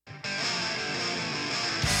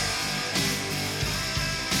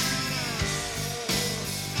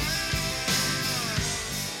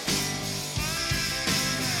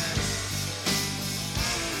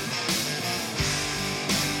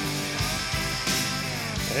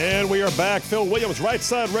And we are back. Phil Williams, Right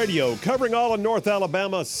Side Radio, covering all of North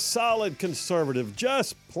Alabama. Solid conservative,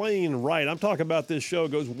 just plain right. I'm talking about this show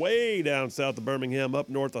goes way down south of Birmingham, up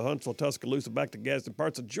north of Huntsville, Tuscaloosa, back to Gadsden,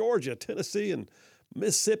 parts of Georgia, Tennessee, and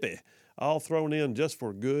Mississippi, all thrown in just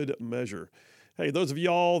for good measure. Hey, those of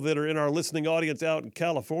y'all that are in our listening audience out in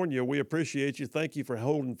California, we appreciate you. Thank you for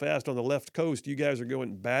holding fast on the left coast. You guys are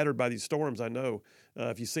going battered by these storms, I know.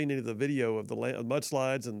 If you've seen any of the video of the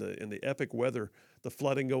mudslides and the epic weather, the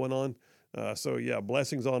flooding going on. So, yeah,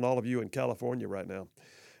 blessings on all of you in California right now.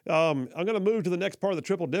 I'm going to move to the next part of the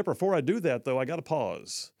Triple Dipper. Before I do that, though, I got to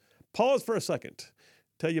pause. Pause for a second.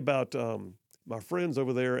 Tell you about my friends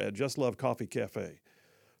over there at Just Love Coffee Cafe.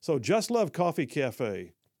 So, Just Love Coffee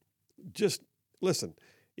Cafe, just listen,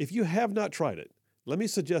 if you have not tried it, let me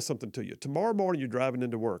suggest something to you. Tomorrow morning, you're driving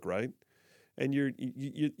into work, right? And you're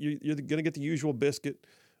going to get the usual biscuit,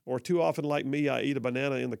 or too often, like me, I eat a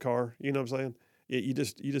banana in the car. You know what I'm saying? You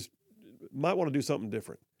just might want to do something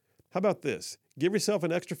different. How about this? Give yourself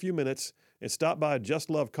an extra few minutes and stop by Just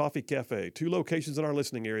Love Coffee Cafe. 2 locations in our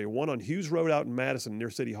listening area, one on Hughes Road out in Madison near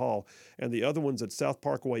City Hall, and the other one's at South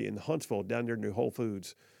Parkway in Huntsville down near New Whole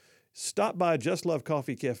Foods. Stop by Just Love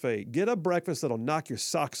Coffee Cafe. Get a breakfast that'll knock your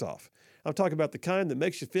socks off. I'm talking about the kind that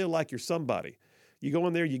makes you feel like you're somebody. You go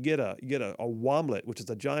in there, you get a womlet, which is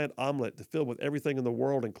a giant omelet filled with everything in the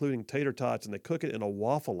world, including tater tots, and they cook it in a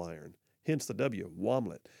waffle iron. Hence the W,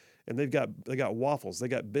 womlet. And they got waffles, they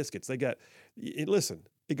got biscuits, listen,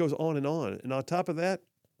 it goes on. And on top of that,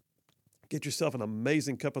 get yourself an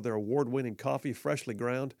amazing cup of their award-winning coffee, freshly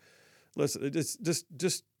ground. Listen,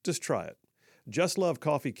 just try it. Just Love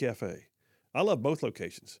Coffee Cafe. I love both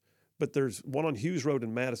locations, but there's one on Hughes Road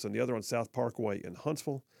in Madison, the other on South Parkway in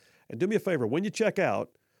Huntsville. And do me a favor, when you check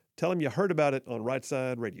out, tell them you heard about it on Right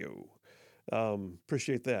Side Radio.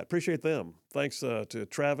 Appreciate that. Appreciate them. Thanks to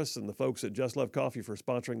Travis and the folks at Just Love Coffee for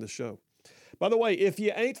sponsoring this show. By the way, if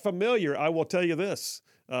you ain't familiar, I will tell you this.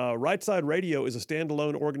 Right Side Radio is a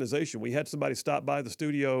standalone organization. We had somebody stop by the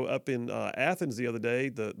studio up in Athens the other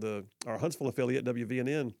day, our Huntsville affiliate,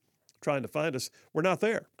 WVNN, trying to find us. We're not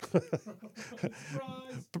there.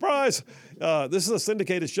 Surprise! This is a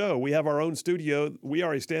syndicated show. We have our own studio. We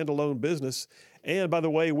are a standalone business. And by the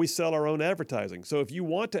way, we sell our own advertising. So if you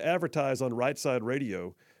want to advertise on Right Side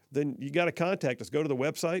Radio, then you got to contact us. Go to the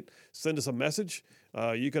website, send us a message.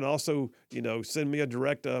 You can also, send me a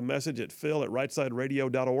direct message at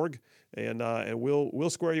phil@rightsideradio.org, and we'll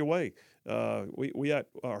square you away. We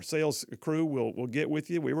our sales crew will get with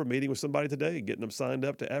you. We were meeting with somebody today, getting them signed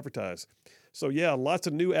up to advertise. So yeah, lots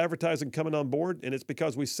of new advertising coming on board, and it's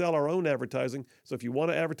because we sell our own advertising. So if you want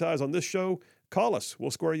to advertise on this show, call us. We'll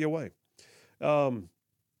square you away.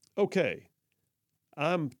 Okay,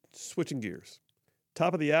 I'm switching gears.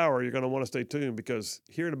 Top of the hour, you're going to want to stay tuned because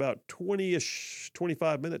here in about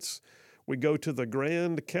 25 minutes, we go to the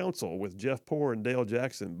Grand Council with Jeff Poore and Dale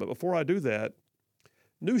Jackson. But before I do that,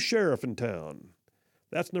 new sheriff in town.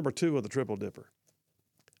 That's number 2 of the Triple Dipper.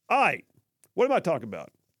 All right, what am I talking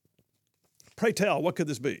about? Pray tell, what could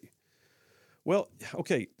this be? Well,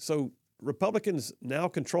 okay, so Republicans now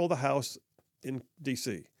control the House in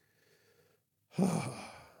D.C.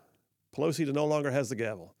 Pelosi no longer has the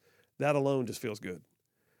gavel. That alone just feels good.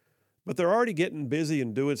 But they're already getting busy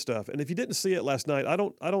and doing stuff. And if you didn't see it last night, I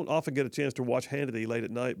don't often get a chance to watch Hannity late at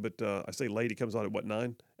night, but I say late, he comes on at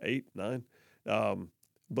 9? 8, 9?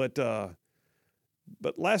 But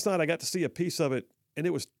last night I got to see a piece of it, and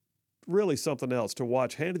it was really something else to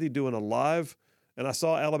watch Hannity doing a live. And I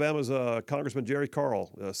saw Alabama's Congressman Jerry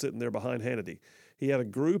Carl sitting there behind Hannity. He had a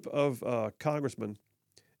group of congressmen,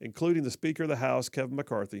 including the Speaker of the House, Kevin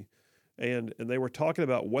McCarthy, and they were talking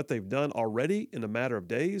about what they've done already in a matter of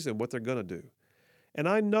days and what they're going to do. And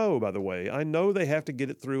I know, by the way, they have to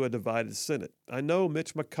get it through a divided Senate. I know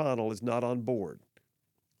Mitch McConnell is not on board.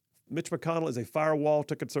 Mitch McConnell is a firewall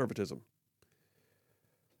to conservatism.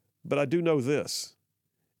 But I do know this.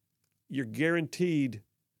 You're guaranteed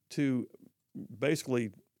to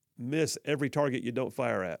basically miss every target you don't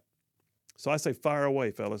fire at. So I say fire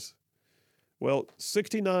away, fellas. Well,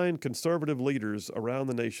 69 conservative leaders around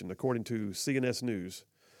the nation, according to CNS News.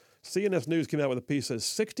 CNS News came out with a piece that says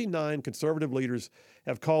 69 conservative leaders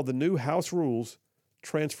have called the new House rules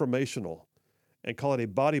transformational and call it a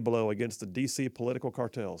body blow against the D.C. political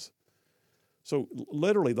cartels. So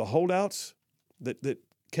literally the holdouts that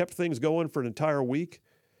kept things going for an entire week,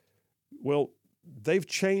 well, they've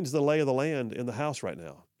changed the lay of the land in the House right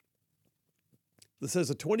now. This says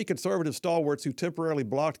the 20 conservative stalwarts who temporarily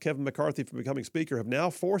blocked Kevin McCarthy from becoming Speaker have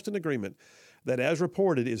now forced an agreement that, as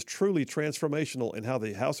reported, is truly transformational in how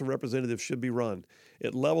the House of Representatives should be run.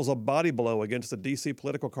 It levels a body blow against the D.C.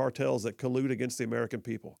 political cartels that collude against the American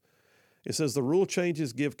people. It says the rule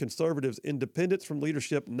changes give conservatives independence from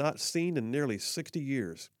leadership not seen in nearly 60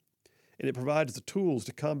 years. And it provides the tools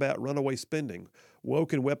to combat runaway spending,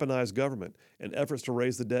 woke and weaponized government, and efforts to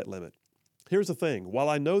raise the debt limit. Here's the thing. While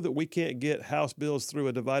I know that we can't get House bills through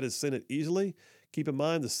a divided Senate easily, keep in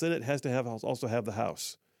mind the Senate has to also have the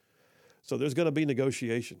House. So there's going to be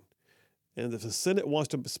negotiation. And if the Senate wants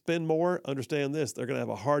to spend more, understand this, they're going to have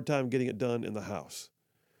a hard time getting it done in the House.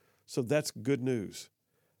 So that's good news.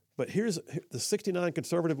 But here's the 69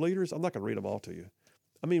 conservative leaders. I'm not going to read them all to you.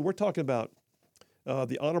 I mean, we're talking about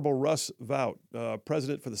the Honorable Russ Vought,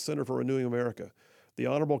 President for the Center for Renewing America, the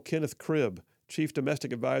Honorable Kenneth Cribb, Chief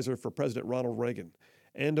Domestic Advisor for President Ronald Reagan,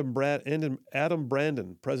 Adam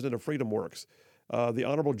Brandon, President of FreedomWorks, the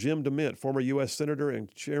Honorable Jim DeMint, former U.S. Senator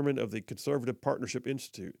and Chairman of the Conservative Partnership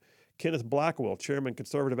Institute, Kenneth Blackwell, Chairman,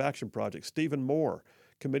 Conservative Action Project, Stephen Moore,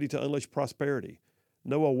 Committee to Unleash Prosperity,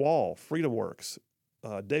 Noah Wall, FreedomWorks,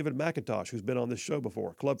 David McIntosh, who's been on this show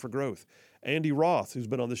before, Club for Growth, Andy Roth, who's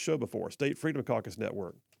been on this show before, State Freedom Caucus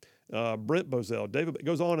Network, Brent Bozell, David, it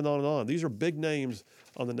goes on and on and on. These are big names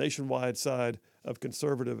on the nationwide side of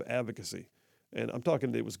conservative advocacy. And I'm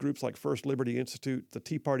talking, it was groups like First Liberty Institute, the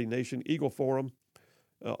Tea Party Nation, Eagle Forum,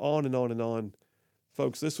 on and on and on.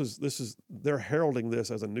 Folks, they're heralding this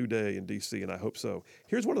as a new day in D.C., and I hope so.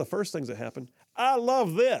 Here's one of the first things that happened. I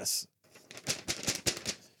love this.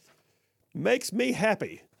 Makes me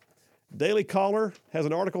happy. Daily Caller has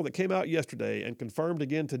an article that came out yesterday and confirmed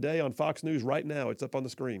again today on Fox News right now. It's up on the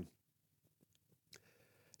screen.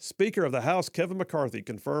 Speaker of the House Kevin McCarthy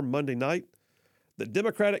confirmed Monday night that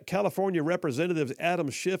Democratic California Representatives Adam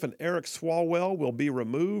Schiff and Eric Swalwell will be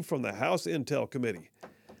removed from the House Intel Committee.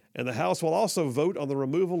 And the House will also vote on the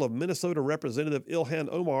removal of Minnesota Representative Ilhan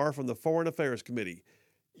Omar from the Foreign Affairs Committee.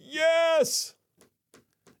 Yes!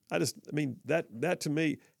 That to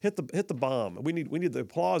me hit the bomb. We need the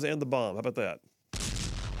applause and the bomb. How about that?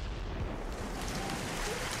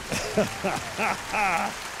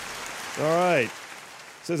 All right.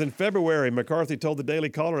 It says in February, McCarthy told the Daily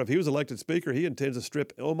Caller if he was elected Speaker, he intends to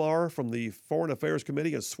strip Omar from the Foreign Affairs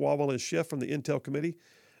Committee and Swalwell and Schiff from the Intel Committee.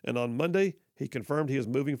 And on Monday, he confirmed he is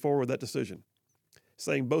moving forward with that decision,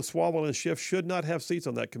 saying both Swalwell and Schiff should not have seats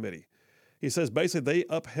on that committee. He says basically they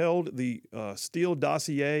upheld the Steele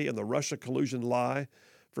dossier and the Russia collusion lie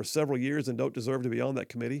for several years and don't deserve to be on that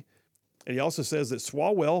committee. And he also says that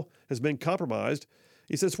Swalwell has been compromised.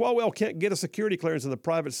 He says Swalwell can't get a security clearance in the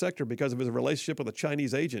private sector because of his relationship with a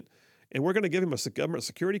Chinese agent. And we're going to give him a government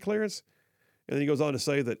security clearance? And then he goes on to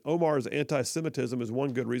say that Omar's anti-Semitism is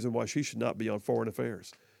one good reason why she should not be on foreign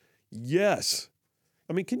affairs. Yes.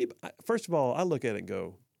 I mean, first of all, I look at it and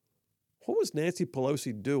go, what was Nancy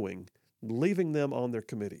Pelosi doing leaving them on their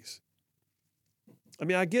committees? I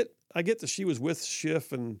mean, I get that she was with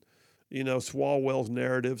Schiff and, Swalwell's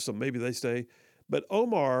narrative, so maybe they stay. But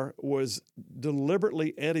Omar was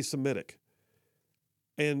deliberately anti-Semitic,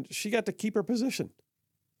 and she got to keep her position.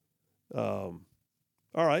 All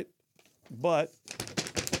right, but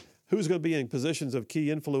who's going to be in positions of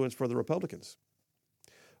key influence for the Republicans?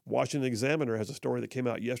 Washington Examiner has a story that came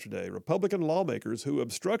out yesterday. Republican lawmakers who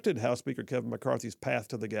obstructed House Speaker Kevin McCarthy's path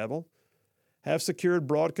to the gavel have secured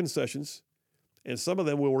broad concessions, and some of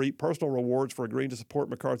them will reap personal rewards for agreeing to support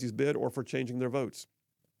McCarthy's bid or for changing their votes.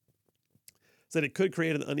 Said it could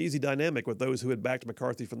create an uneasy dynamic with those who had backed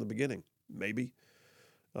McCarthy from the beginning. Maybe.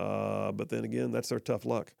 But then again, that's their tough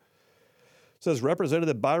luck. Says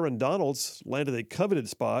Representative Byron Donalds landed a coveted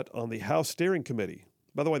spot on the House Steering Committee.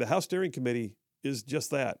 By the way, the House Steering Committee is just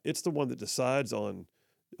that. It's the one that decides on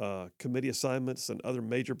committee assignments and other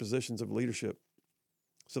major positions of leadership.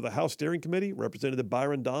 So the House Steering Committee, Representative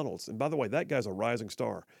Byron Donalds. And by the way, that guy's a rising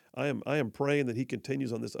star. I am praying that he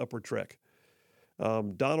continues on this upward trek.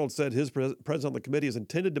 Donald said his presence on the committee is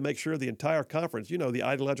intended to make sure the entire conference, the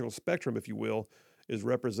ideological spectrum, if you will, is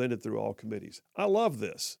represented through all committees. I love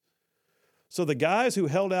this. So the guys who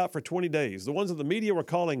held out for 20 days, the ones that the media were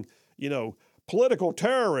calling, political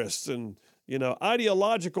terrorists and,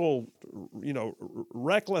 ideological,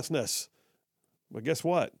 recklessness. Well, guess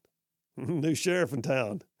what? New sheriff in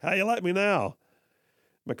town. How you like me now?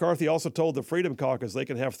 McCarthy also told the Freedom Caucus they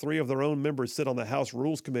can have 3 of their own members sit on the House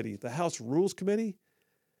Rules Committee. The House Rules Committee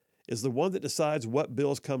is the one that decides what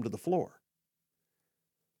bills come to the floor.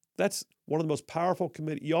 That's one of the most powerful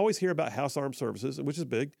committees. You always hear about House Armed Services, which is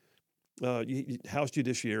big. House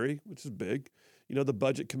Judiciary, which is big. The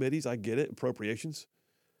budget committees, I get it, appropriations.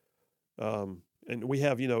 And we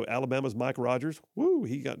have, Alabama's Mike Rogers. Woo,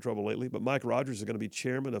 he got in trouble lately. But Mike Rogers is going to be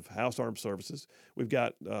chairman of House Armed Services. We've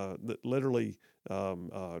got Robert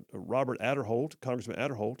Adderholt, Congressman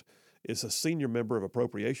Adderholt, is a senior member of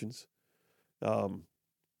Appropriations.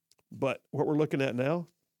 But what we're looking at now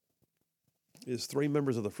is 3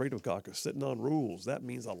 members of the Freedom Caucus sitting on rules. That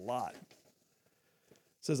means a lot. It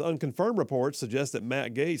says unconfirmed reports suggest that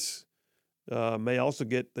Matt Gaetz may also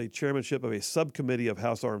get the chairmanship of a subcommittee of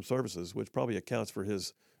House Armed Services, which probably accounts for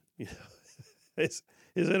his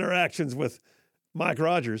interactions with Mike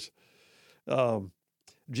Rogers.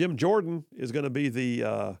 Jim Jordan is going to be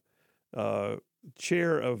the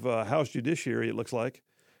chair of House Judiciary, it looks like.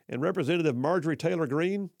 And Representative Marjorie Taylor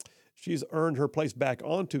Greene, she's earned her place back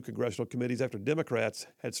onto congressional committees after Democrats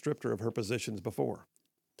had stripped her of her positions before.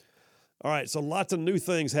 All right, so lots of new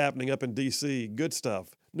things happening up in D.C. Good stuff.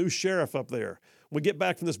 New sheriff up there. When we get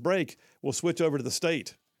back from this break, we'll switch over to the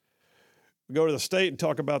state. We'll go to the state and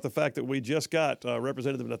talk about the fact that we just got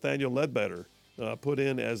Representative Nathaniel Ledbetter put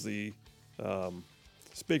in as the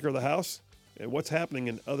Speaker of the House, and what's happening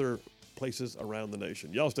in other places around the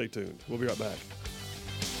nation. Y'all stay tuned. We'll be right back.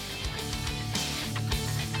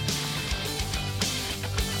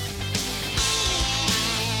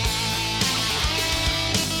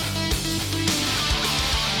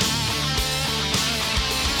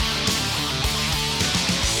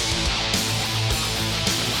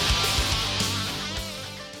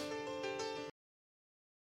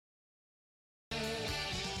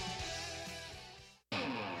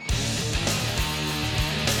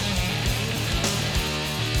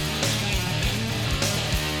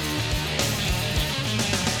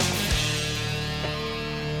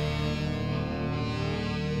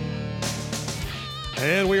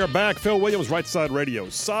 And we are back. Phil Williams, Right Side Radio.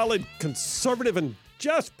 Solid, conservative, and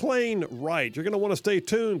just plain right. You're going to want to stay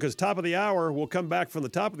tuned because top of the hour, we'll come back from the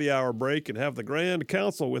top of the hour break and have the Grand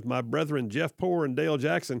Council with my brethren Jeff Poore and Dale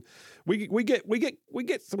Jackson. We get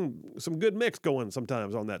some good mix going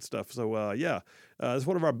sometimes on that stuff. So it's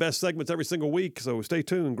one of our best segments every single week. So stay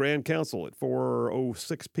tuned. Grand Council at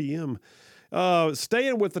 4:06 p.m.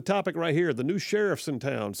 Staying with the topic right here, the new sheriffs in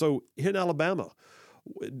town. So here in Alabama.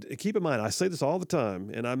 Keep in mind, I say this all the time,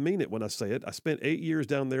 and I mean it when I say it. I spent 8 years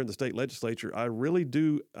down there in the state legislature. I really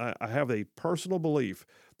do. I have a personal belief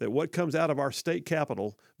that what comes out of our state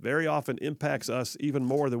capital very often impacts us even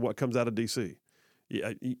more than what comes out of D.C.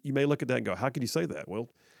 You may look at that and go, how can you say that? Well,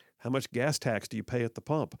 how much gas tax do you pay at the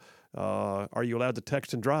pump? Are you allowed to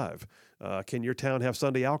text and drive? Can your town have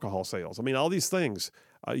Sunday alcohol sales? I mean, all these things.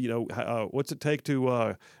 What's it take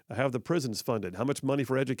to have the prisons funded? How much money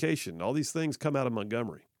for education? All these things come out of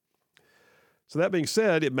Montgomery. So that being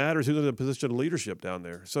said, it matters who's in a position of leadership down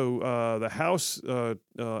there. So the House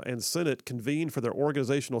and Senate convened for their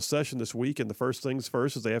organizational session this week, and the first things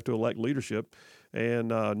first is they have to elect leadership. And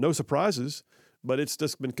no surprises, but it's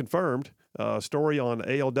just been confirmed. A story on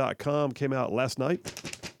AL.com came out last night.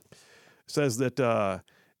 It says that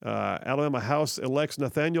Alabama House elects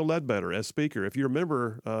Nathaniel Ledbetter as Speaker. If you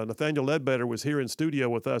remember, Nathaniel Ledbetter was here in studio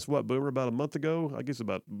with us, Boomer, about a month ago? I guess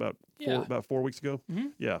about 4 weeks ago? Mm-hmm.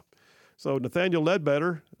 Yeah. So Nathaniel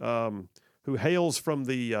Ledbetter, who hails from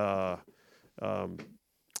the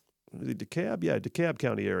DeKalb? Yeah, DeKalb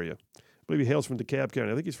County area. I believe he hails from DeKalb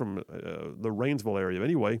County. I think he's from the Rainsville area.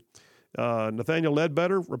 Anyway, Nathaniel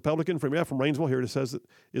Ledbetter, Republican from Rainsville, here it says it,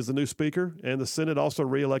 is the new Speaker. And the Senate also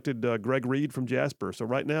reelected Greg Reed from Jasper. So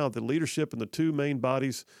right now, the leadership in the two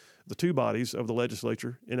bodies of the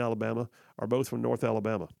legislature in Alabama are both from North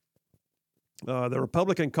Alabama. The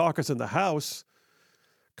Republican caucus in the House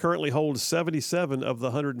currently holds 77 of the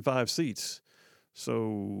 105 seats.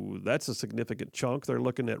 So that's a significant chunk. They're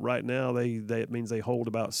looking at right now, it means they hold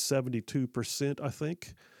about 72%, I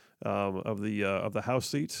think, of the House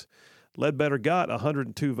seats. Ledbetter got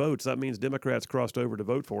 102 votes. That means Democrats crossed over to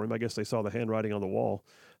vote for him. I guess they saw the handwriting on the wall.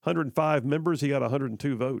 105 members, he got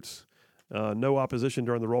 102 votes. No opposition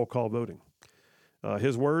during the roll call voting.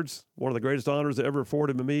 His words, one of the greatest honors that ever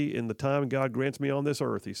afforded to me in the time God grants me on this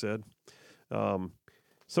earth, he said.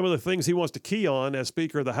 Some of the things he wants to key on as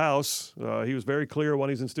Speaker of the House, he was very clear when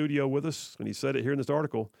he's in studio with us, and he said it here in this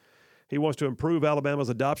article. He wants to improve Alabama's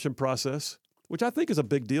adoption process, which I think is a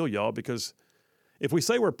big deal, y'all, because if we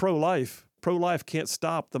say we're pro-life can't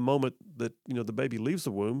stop the moment that, the baby leaves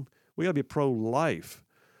the womb. We got to be pro-life.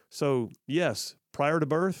 So, yes, prior to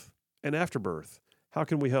birth and after birth, how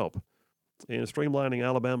can we help? And streamlining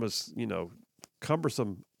Alabama's,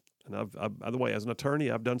 cumbersome, and by the way, as an attorney,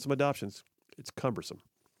 I've done some adoptions. It's cumbersome.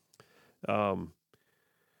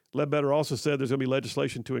 Ledbetter also said there's going to be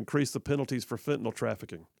legislation to increase the penalties for fentanyl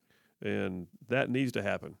trafficking, and that needs to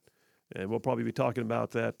happen. And we'll probably be talking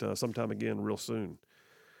about that sometime again real soon.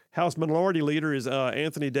 House Minority Leader is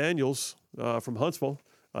Anthony Daniels from Huntsville,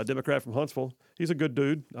 a Democrat from Huntsville. He's a good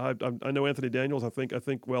dude. I know Anthony Daniels. I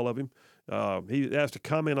think well of him. He asked to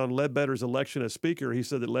comment on Ledbetter's election as Speaker. He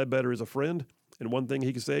said that Ledbetter is a friend, and one thing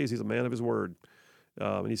he can say is he's a man of his word.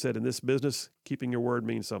 And he said, in this business, keeping your word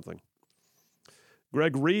means something.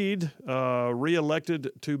 Greg Reed,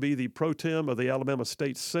 re-elected to be the pro tem of the Alabama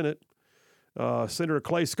State Senate. Senator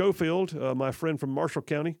Clay Schofield, my friend from Marshall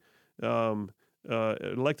County,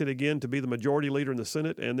 elected again to be the majority leader in the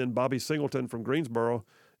Senate, and then Bobby Singleton from Greensboro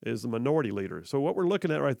is the minority leader. So what we're looking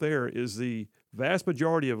at right there is the vast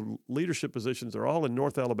majority of leadership positions are all in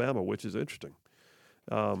North Alabama, which is interesting.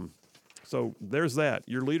 So there's that,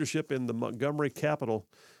 your leadership in the Montgomery Capitol,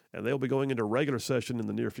 and they'll be going into regular session in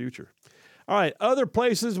the near future. All right, other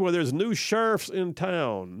places where there's new sheriffs in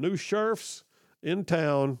town. New sheriffs in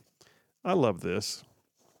town. I love this.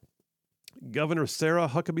 Governor Sarah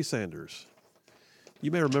Huckabee Sanders.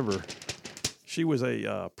 You may remember she was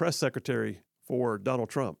a press secretary for Donald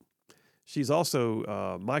Trump. She's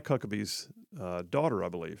also Mike Huckabee's daughter, I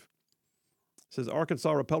believe. It says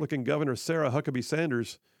Arkansas Republican Governor Sarah Huckabee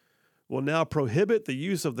Sanders will now prohibit the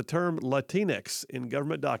use of the term Latinx in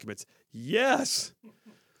government documents. Yes!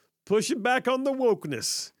 Pushing back on the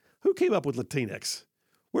wokeness. Who came up with Latinx?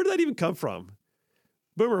 Where did that even come from?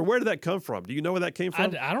 Boomer, where did that come from? Do you know where that came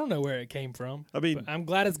from? I don't know where it came from. I mean, but I'm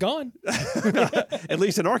glad it's gone. At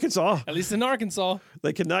least in Arkansas. At least in Arkansas.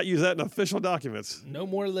 They cannot use that in official documents. No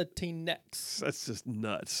more Latinx. That's just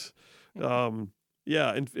nuts.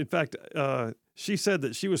 Yeah, in fact, she said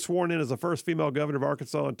that she was sworn in as the first female governor of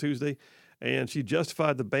Arkansas on Tuesday, and she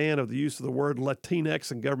justified the ban of the use of the word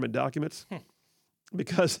Latinx in government documents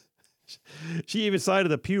because she even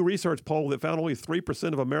cited a Pew Research poll that found only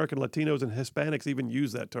 3% of American Latinos and Hispanics even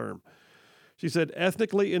use that term. She said,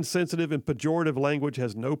 ethnically insensitive and pejorative language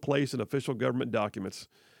has no place in official government documents.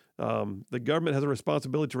 The government has a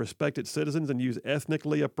responsibility to respect its citizens and use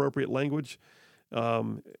ethnically appropriate language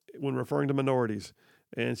when referring to minorities.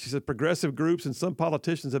 And she said progressive groups and some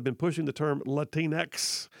politicians have been pushing the term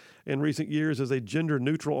Latinx in recent years as a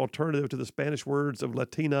gender-neutral alternative to the Spanish words of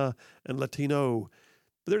Latina and Latino.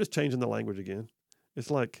 But they're just changing the language again.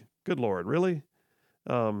 It's like, good Lord, really?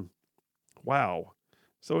 Wow.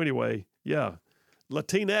 So anyway, yeah,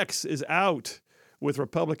 Latinx is out with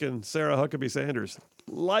Republican Sarah Huckabee Sanders.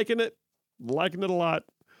 Liking it a lot.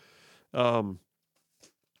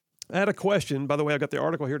 I had a question. By the way, I've got the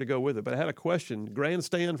article here to go with it, but I had a question.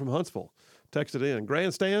 Grandstand from Huntsville texted in.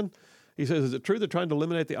 Grandstand, he says, is it true they're trying to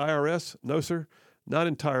eliminate the IRS? No, sir, not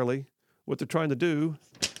entirely. What they're trying to do,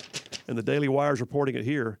 and the Daily Wire's reporting it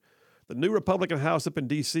here, the new Republican House up in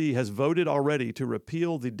D.C. has voted already to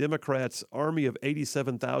repeal the Democrats' army of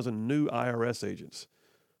 87,000 new IRS agents.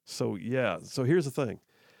 So, yeah, so here's the thing.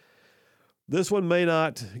 This one may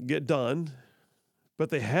not get done, but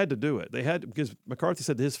they had to do it. They had, because McCarthy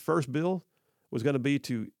said his first bill was going to be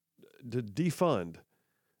to defund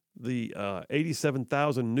the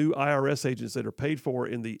 87,000 new IRS agents that are paid for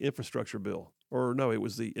in the infrastructure bill. Or no, it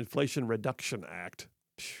was the Inflation Reduction Act.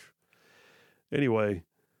 Anyway,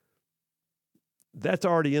 that's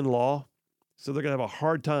already in law, so they're going to have a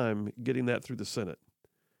hard time getting that through the Senate.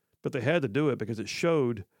 But they had to do it because it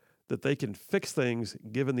showed that they can fix things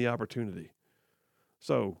given the opportunity.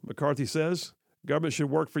 So McCarthy says, government should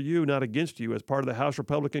work for you, not against you. As part of the House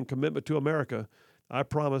Republican commitment to America, I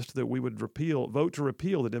promised that we would vote to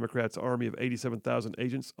repeal the Democrats' army of 87,000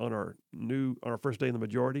 agents on our first day in the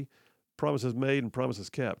majority. Promises made and promises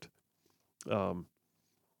kept.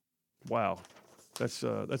 Wow, that's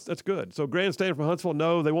good. So Grandstand from Huntsville,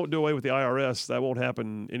 no, they won't do away with the IRS. That won't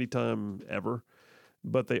happen anytime ever.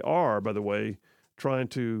 But they are, by the way, trying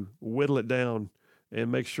to whittle it down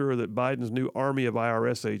and make sure that Biden's new army of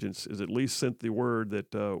IRS agents is at least sent the word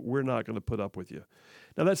that we're not going to put up with you.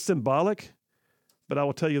 Now, that's symbolic, but I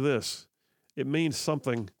will tell you this. It means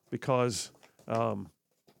something because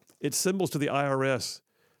it symbols to the IRS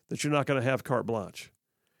that you're not going to have carte blanche.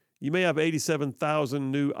 You may have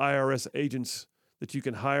 87,000 new IRS agents that you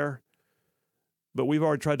can hire, but we've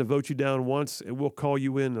already tried to vote you down once, and we'll call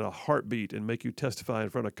you in a heartbeat and make you testify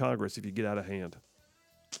in front of Congress if you get out of hand.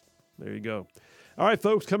 There you go. All right,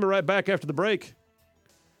 folks, coming right back after the break.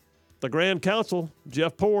 The Grand Council,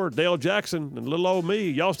 Jeff Poore, Dale Jackson, and little old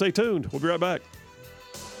me. Y'all stay tuned. We'll be right back.